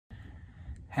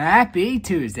Happy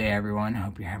Tuesday, everyone.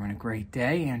 Hope you're having a great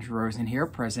day. Andrew Rosen here,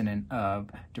 president of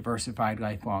Diversified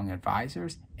Lifelong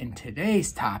Advisors. And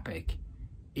today's topic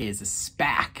is a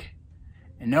SPAC.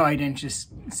 And no, I didn't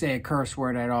just say a curse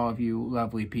word at all of you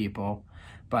lovely people,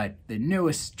 but the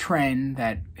newest trend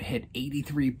that hit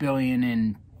 $83 billion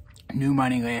in new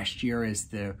money last year is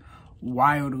the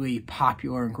wildly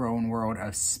popular and growing world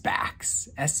of SPACs,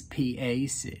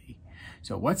 S-P-A-C.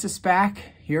 So what's a SPAC?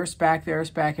 Here a SPAC, there a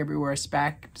SPAC, everywhere a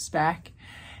SPAC.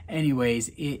 Anyways,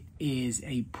 it is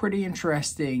a pretty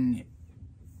interesting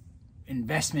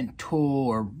investment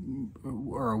tool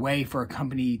or a way for a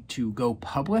company to go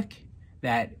public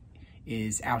that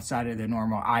is outside of the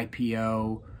normal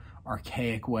IPO,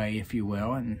 archaic way, if you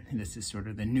will. And this is sort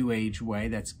of the new age way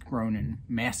that's grown in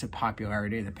massive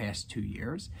popularity the past 2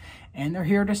 years. And they're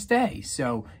here to stay.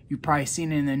 So you've probably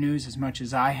seen it in the news as much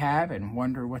as I have and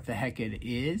wonder what the heck it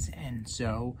is. And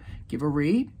so give a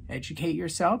read, educate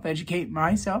yourself, educate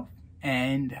myself,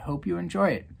 and hope you enjoy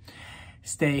it.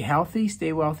 Stay healthy,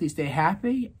 stay wealthy, stay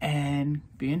happy, and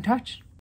be in touch.